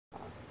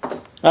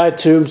Alright,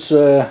 tubes.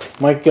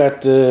 Mike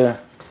got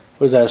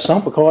what is that, a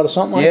sump? A call it a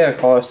sump, Mike? Yeah,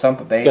 call it a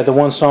sump, a base. Got the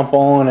one sump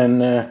on, and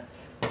let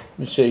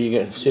me see.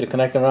 You see the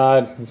connecting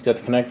rod? He's got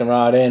the connecting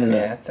rod in, and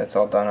yeah, that's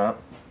all done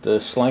up. The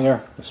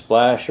slinger, the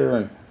splasher,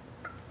 and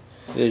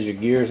there's your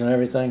gears and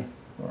everything.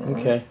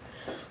 Okay.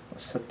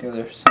 Let's set the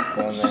other sump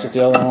on there. Set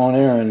the other one on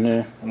there,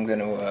 and I'm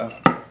gonna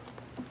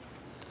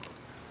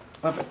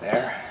flip it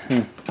there.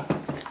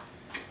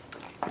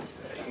 Place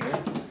that here.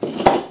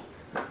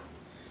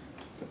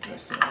 Put the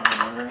rest of the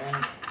hardware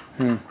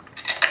in.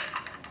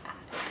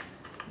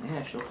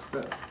 Yeah, she looks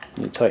good.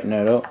 You tighten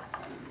that up.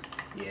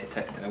 Yeah,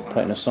 tighten that one.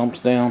 Tighten the sumps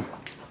down.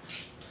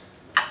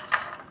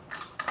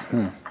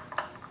 Pretty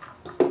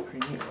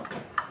neat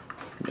looking.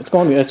 It's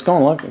going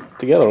like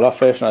together a lot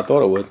faster than I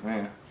thought it would.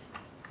 Yeah.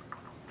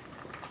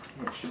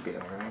 Yeah, it should be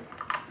alright.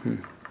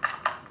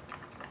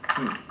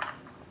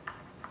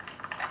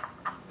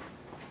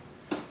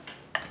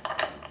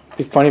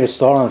 Be funny if it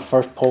started on the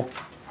first pull.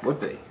 Would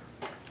be.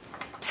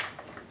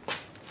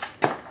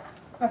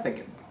 I think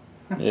it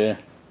will. Yeah.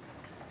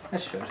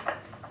 That should.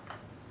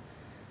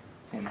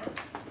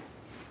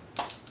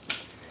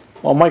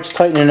 While Mike's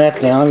tightening that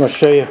down, I'm going to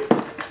show you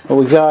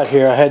what we got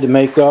here. I had to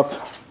make up.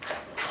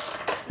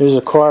 Here's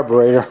a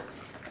carburetor.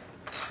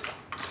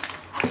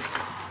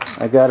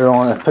 I got it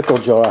on a pickle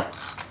jar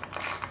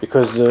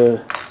because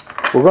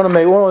we're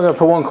only going to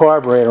put one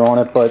carburetor on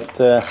it, but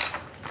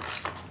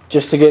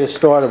just to get it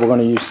started, we're going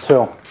to use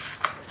two.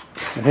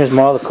 And here's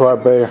my other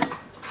carburetor.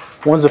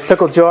 One's a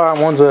pickle jar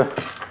and one's a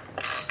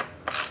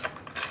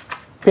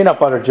peanut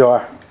butter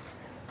jar.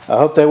 I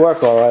hope they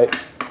work all right.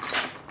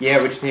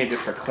 Yeah, we just needed it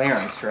for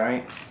clearance,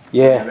 right?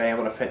 Yeah. Been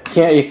able to fit.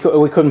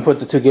 We couldn't put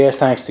the two gas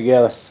tanks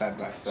together, Side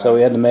by side. so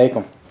we had to make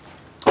them.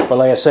 But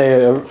like I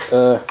say,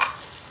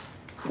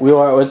 we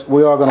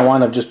are going to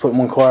wind up just putting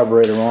one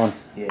carburetor on.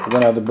 Yeah. We're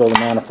going to have to build a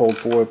manifold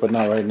for it, but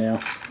not right now.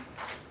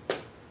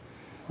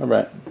 All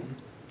right.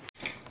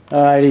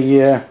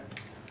 Alrighty,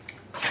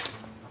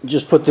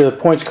 just put the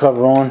points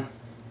cover on.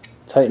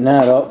 Tighten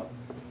that up.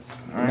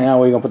 Right. Now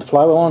we're going to put the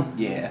flywheel on?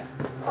 Yeah.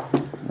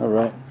 All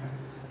right.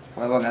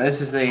 Well, now this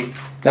is the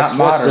That's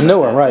modern. the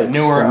newer, right? The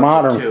newer the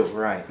modern of the two,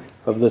 right?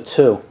 Of the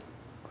two.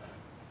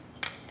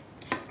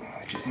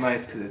 Which is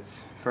nice because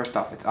it's first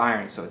off it's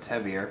iron, so it's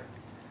heavier.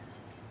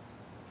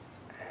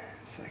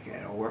 Second,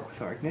 it'll work with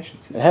our ignition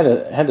system.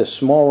 It had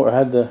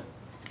the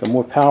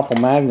more powerful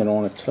magnet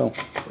on it too.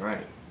 Right.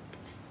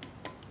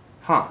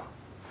 Huh.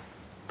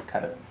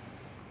 Cut it.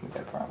 We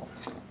got a problem.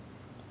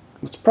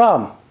 What's the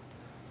problem?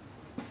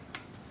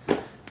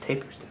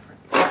 Taper's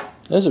different.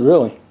 Is it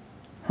really?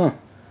 Huh.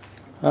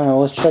 Alright,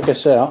 well, let's check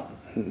this out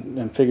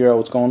and figure out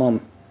what's going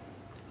on.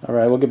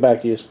 Alright, we'll get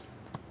back to you.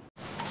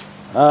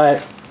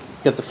 Alright,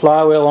 get the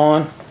flywheel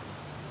on.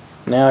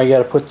 Now you got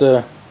to put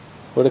the,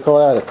 what do they call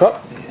that, the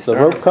cup? Yeah, the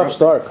rope cup,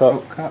 starter cup.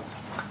 Rope cup.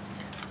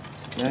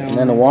 And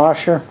then the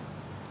washer.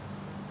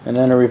 And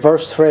then a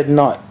reverse thread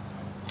nut.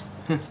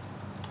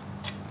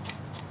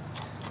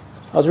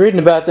 I was reading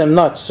about them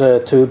nuts,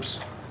 tubes.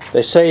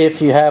 They say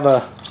if you have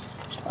a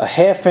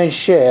half-inch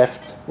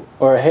shaft,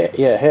 or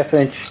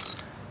half-inch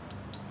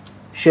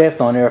shaft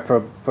on there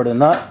for the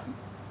nut,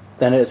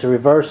 then it's a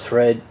reverse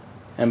thread,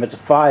 and if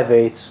it's a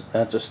 5/8,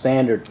 that's a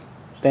standard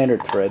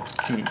thread.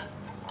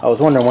 I was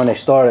wondering when they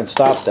started and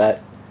stopped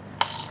that.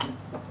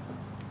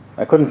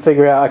 I couldn't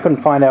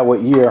find out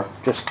what year,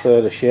 just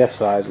the shaft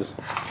sizes.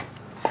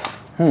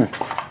 Okay,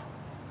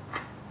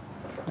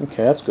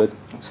 that's good.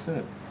 That's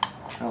good.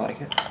 I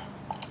like it.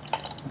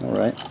 All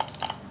right.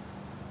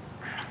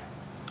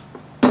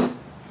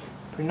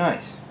 Pretty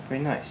nice.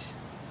 Pretty nice.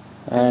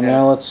 And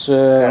now let's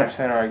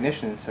set our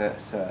ignition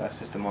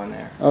system on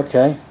there.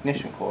 okay.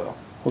 Ignition coil.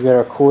 We'll get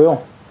our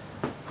coil,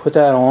 put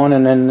that on,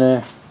 and then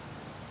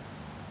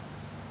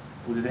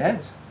We'll do the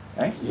heads.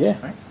 Right? yeah,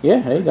 Right. yeah.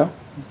 There you go.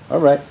 All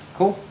right.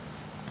 Cool.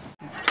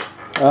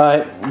 All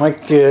right,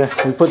 Mike. You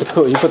put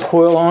the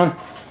coil on,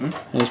 and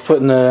he's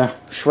putting the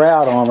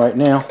shroud on right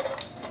now.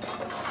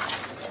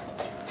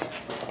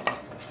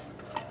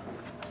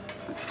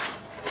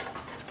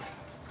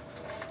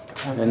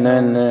 And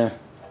then looking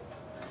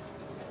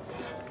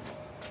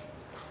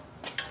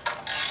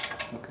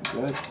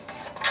good.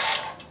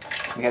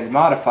 We had to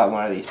modify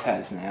one of these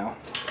heads now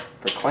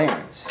for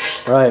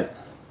clearance. right.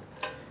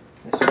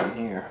 This one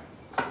here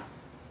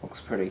looks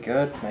pretty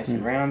good, nice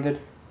and rounded.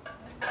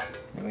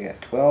 And we got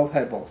 12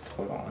 head bolts to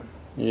put on.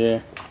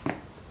 Yeah.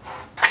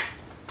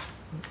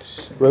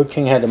 Road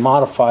King had to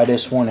modify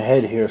this one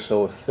head here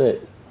so it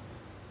fit,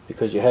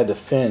 because you had the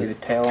fin. See the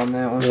tail on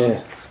that one? Yeah,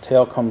 the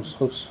tail comes.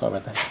 Oops, sorry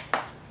about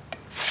that.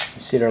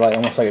 You see, they're like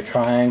almost like a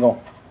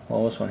triangle.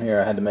 Well, this one here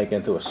I had to make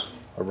into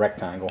a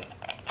rectangle.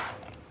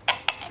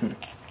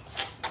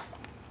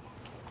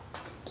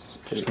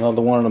 Just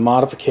another one of the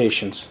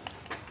modifications.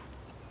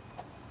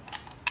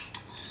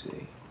 Let's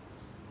see.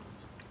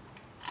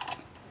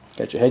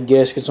 Got your head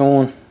gaskets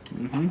on.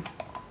 Mm-hmm.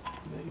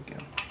 There you go.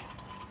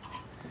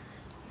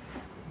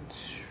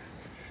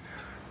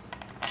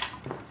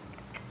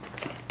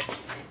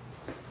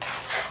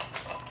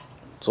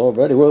 It's all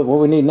ready. What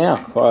we need now?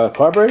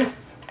 Carburetor?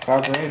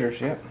 Carburetors,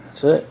 yep.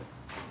 That's it.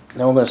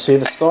 Then we're going to see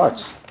if it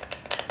starts.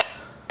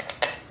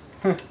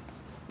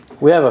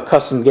 We have a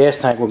custom gas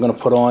tank we're going to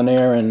put on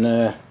there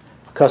and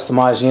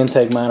customize the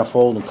intake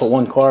manifold and put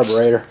one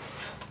carburetor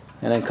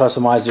and then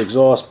customize the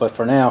exhaust, but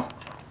for now,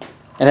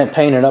 and then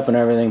paint it up and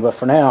everything, but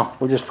for now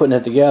we're just putting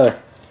it together.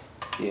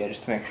 Yeah,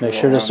 just to make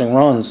sure this thing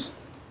runs.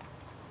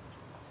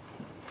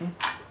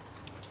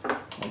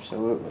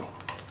 Absolutely.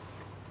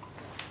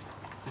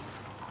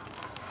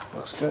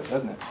 Looks good,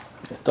 doesn't it?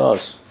 It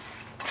does.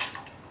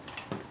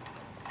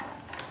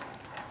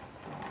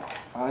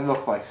 Finally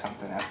looked like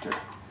something after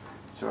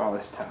all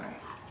this time.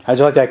 How'd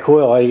you like that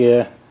coil?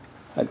 I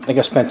think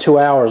I spent 2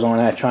 hours on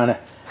that trying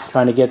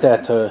to get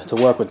that to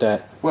work with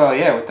that. Well,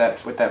 yeah, with that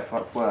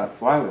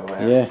flywheel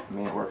there. Yeah. I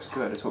mean, it works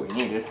good. It's what we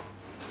needed.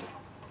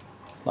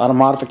 A lot of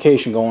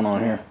modification going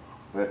on here.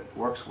 But it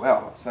works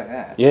well. It's like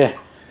that. Yeah.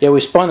 Yeah,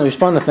 we spun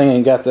the thing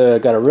and got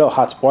a real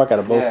hot spark out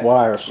of both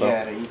wires. So.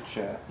 Yeah, to each.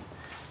 So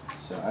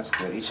that's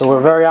good. So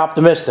we're very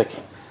optimistic.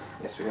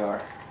 Yes, we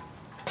are.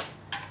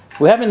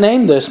 We haven't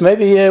named this.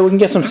 Maybe we can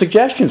get some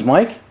suggestions,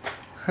 Mike.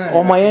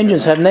 All my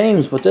engines have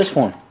names, but this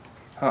one.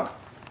 Huh.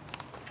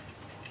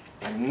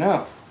 I don't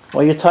know.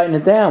 While you tighten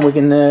it down, we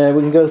can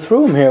go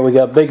through them here. We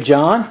got Big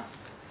John.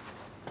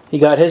 He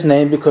got his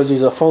name because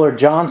he's a Fuller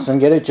Johnson.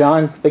 Get it,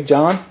 John? Big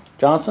John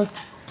Johnson.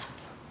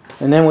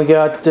 And then we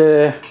got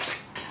the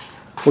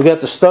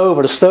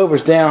Stover. The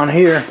Stover's down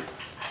here.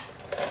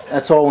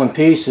 That's all in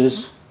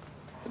pieces.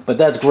 But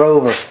that's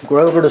Grover.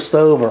 Grover the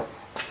Stover.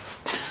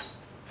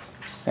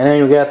 And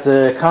then we got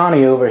the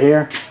Connie over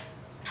here.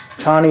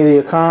 Connie the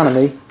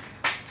Economy.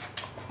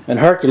 And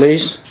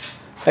Hercules.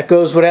 That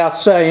goes without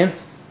saying.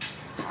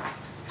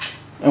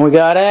 And we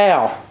got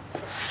Al.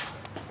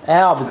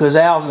 Al, because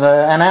Al's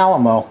an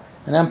Alamo.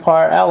 An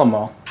Empire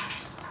Alamo.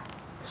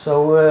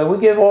 So we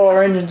give all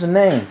our engines a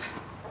name.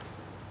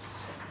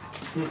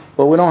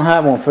 But we don't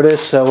have one for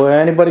this. So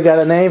anybody got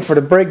a name for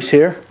the Briggs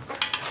here?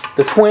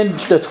 The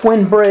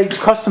twin Briggs,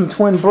 custom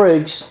twin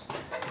Briggs.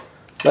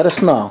 Let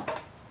us know.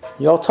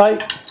 You all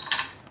tight?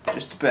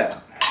 Just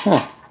about. Huh.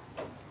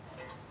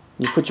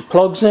 You put your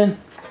plugs in.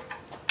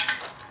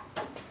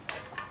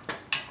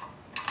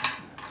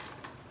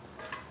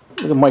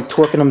 Look at Mike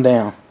twerking them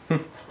down.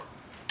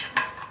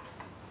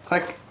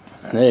 Click.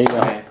 There you go.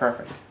 Okay,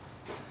 perfect.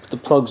 Put the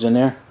plugs in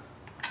there.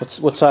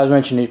 What size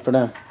wrench you need for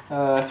them?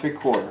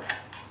 3/4.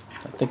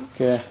 I think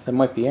that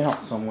might be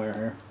out somewhere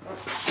here.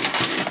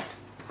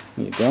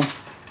 There you go.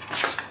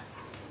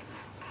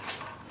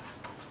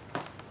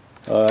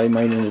 You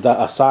might need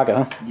a socket,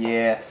 huh?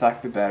 Yeah,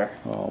 socket would be better.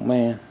 Oh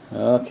man.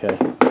 Okay.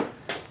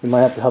 You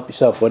might have to help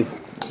yourself, buddy. There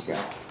you go.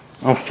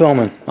 I'm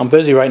filming. I'm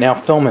busy right now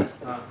filming.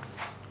 What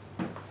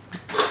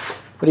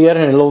do you got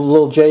in there?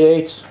 Little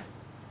J8s?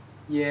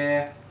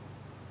 Yeah.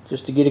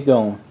 Just to get it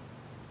going.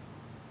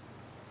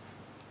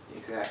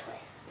 Exactly.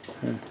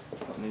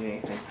 Don't need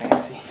anything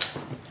fancy.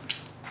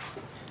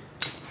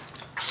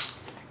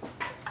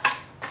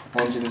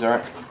 Engines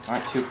aren't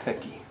too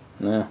picky.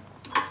 No.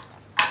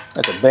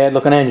 That's a bad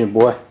looking engine,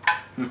 boy.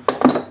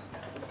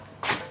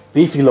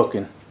 Beefy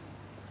looking.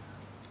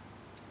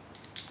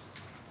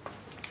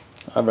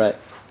 Alright.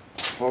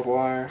 Plug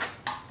wire.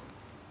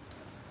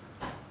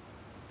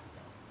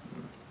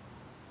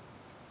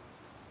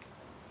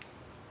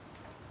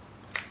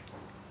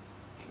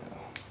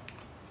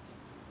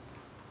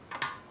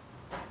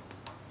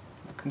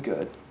 Looking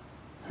good.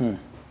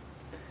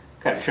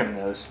 Gotta trim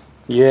those.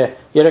 Yeah,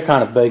 they're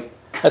kind of big.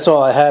 That's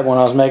all I had when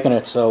I was making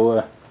it,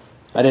 so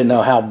I didn't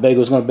know how big it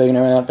was going to be and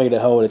everything. I figured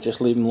to hold it,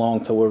 just leave them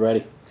long till we're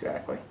ready.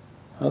 Exactly.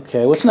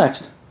 Okay, what's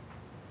next?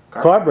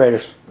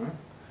 Carburetors.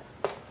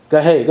 Go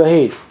ahead. You're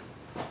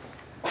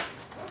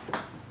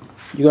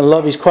going to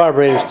love these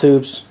carburetors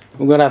tubes.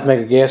 We're going to have to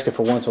make a gasket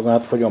for one, so we're going to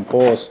have to put you on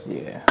pause.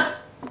 Yeah.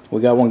 We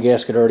got one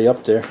gasket already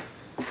up there.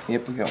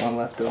 Yep, we got one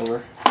left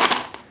over.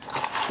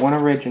 One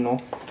original.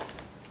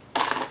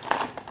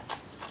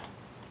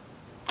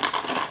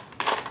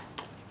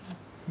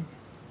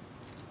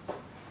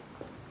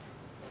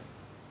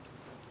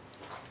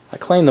 I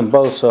cleaned them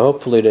both, so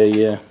hopefully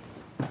they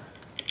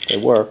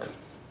work.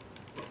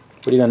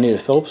 What are you going to need, a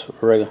Phillips or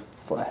regular?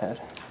 Flathead.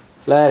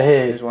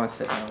 Flathead. There's one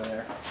sitting over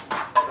there.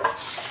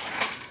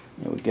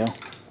 There we go.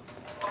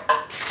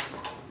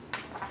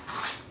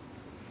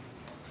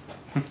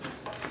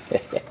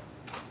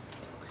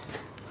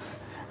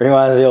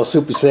 Reminds me of the old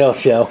Super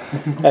Sales Show.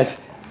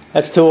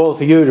 That's too old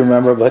for you to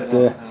remember, but I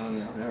don't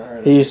know. Never heard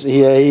of he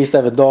used to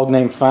have a dog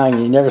named Fang.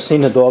 You never seen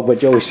the dog,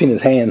 but you always seen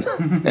his hand.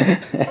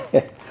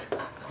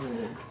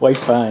 White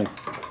Fang.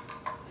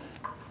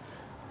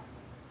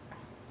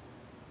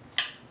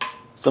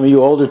 Some of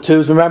you older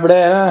tubes remember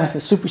that, huh?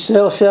 The Super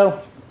Sales Show?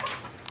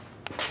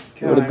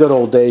 What the good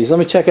old days. Let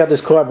me check out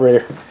this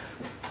carburetor.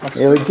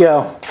 Here we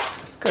go.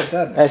 It's good,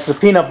 doesn't it? That's the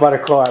peanut butter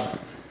carb.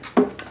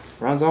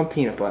 Runs on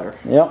peanut butter.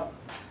 Yep.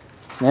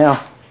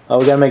 Now,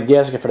 we gotta make a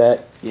gasket for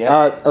that.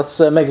 Yeah. Let's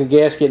make a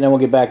gasket and then we'll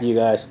get back to you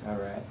guys.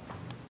 Alright.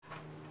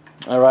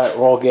 Alright,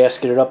 we're all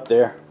gasketed up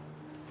there.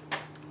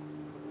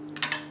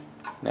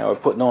 Now we're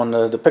putting on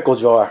the pickle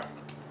jar.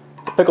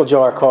 The pickle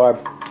jar carb.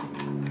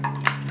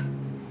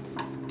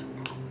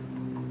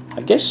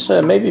 guess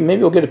maybe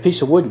we'll get a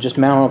piece of wood and just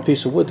mount on a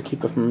piece of wood to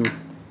keep it from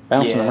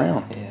bouncing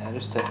around. Yeah,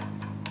 just to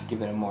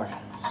give it a more.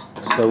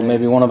 So base.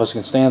 maybe one of us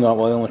can stand on it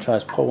while the other one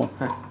tries pulling.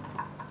 Huh.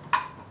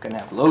 Gonna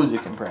have loads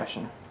of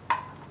compression.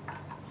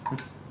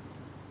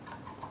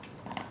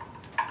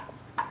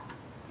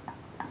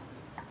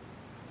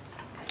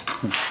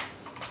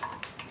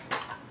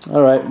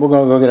 All right, we're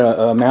gonna go get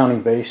a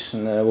mounting base,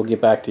 and we'll get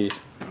back to you.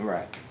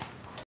 Right.